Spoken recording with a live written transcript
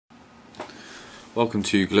Welcome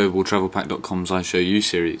to globaltravelpack.com's I Show You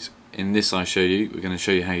series. In this I Show You, we're going to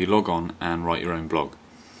show you how you log on and write your own blog.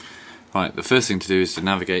 Right, the first thing to do is to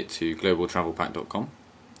navigate to globaltravelpack.com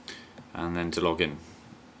and then to log in.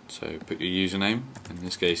 So put your username, in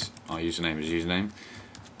this case our username is username,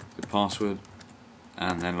 the password,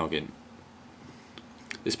 and then log in.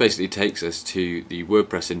 This basically takes us to the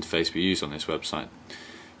WordPress interface we use on this website.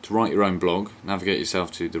 To write your own blog, navigate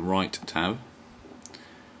yourself to the Write tab,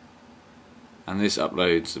 and this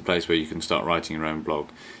uploads the place where you can start writing your own blog.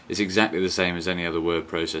 It's exactly the same as any other word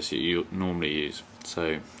processor you normally use.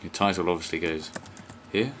 So your title obviously goes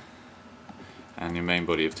here, and your main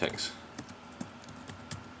body of text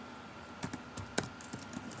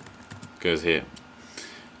goes here.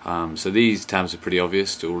 So these tabs are pretty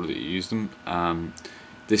obvious to all of you that use them.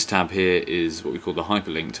 This tab here is what we call the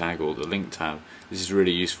hyperlink tag, or the link tab. This is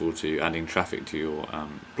really useful to adding traffic to your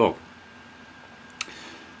blog.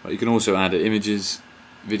 But you can also add images,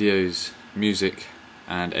 videos, music,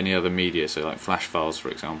 and any other media, so like flash files for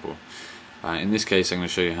example. In this case I'm going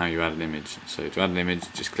to show you how you add an image. So to add an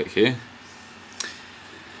image, just click here,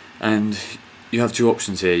 and you have two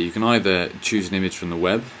options here. You can either choose an image from the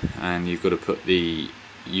web, and you've got to put the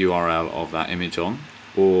URL of that image on,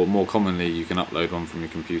 or more commonly you can upload one from your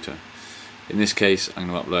computer. In this case I'm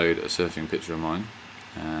going to upload a surfing picture of mine,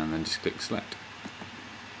 and then just click select.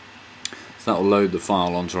 So that will load the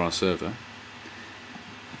file onto our server.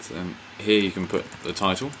 So here you can put the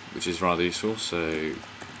title, which is rather useful, so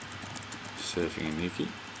surfing in Newquay.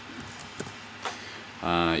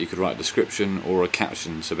 You could write a description or a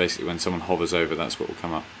caption, so basically when someone hovers over, that's what will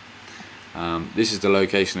come up. This is the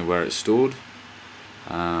location of where it's stored.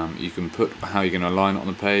 You can put how you're going to align it on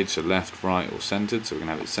the page, so left, right, or centered, so we can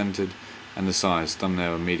have it centered, and the size,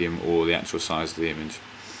 thumbnail, medium, or the actual size of the image.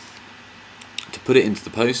 To put it into the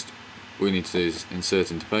post, all you need to do is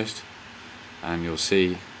insert into post, and you'll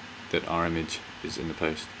see that our image is in the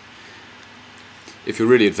post. If you're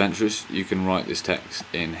really adventurous, you can write this text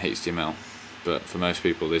in HTML, but for most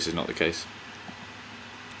people this is not the case.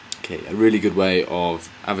 Okay, a really good way of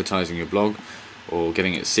advertising your blog or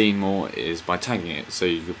getting it seen more is by tagging it. So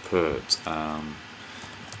you could put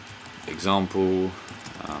example,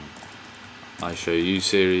 I Show You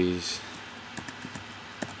series,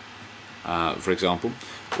 for example,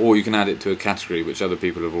 or you can add it to a category which other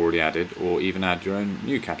people have already added, or even add your own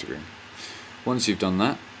new category. Once you've done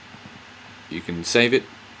that, you can save it,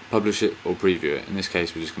 publish it, or preview it. In this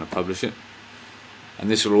case we're just going to publish it, and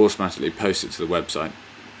this will automatically post it to the website.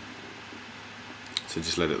 So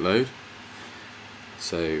just let it load.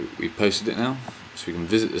 So we've posted it now, so we can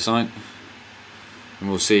visit the site, and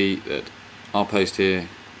we'll see that our post here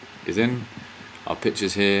is in, our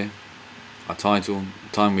pictures here, our title,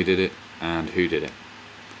 the time we did it, and who did it.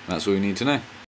 And that's all you need to know.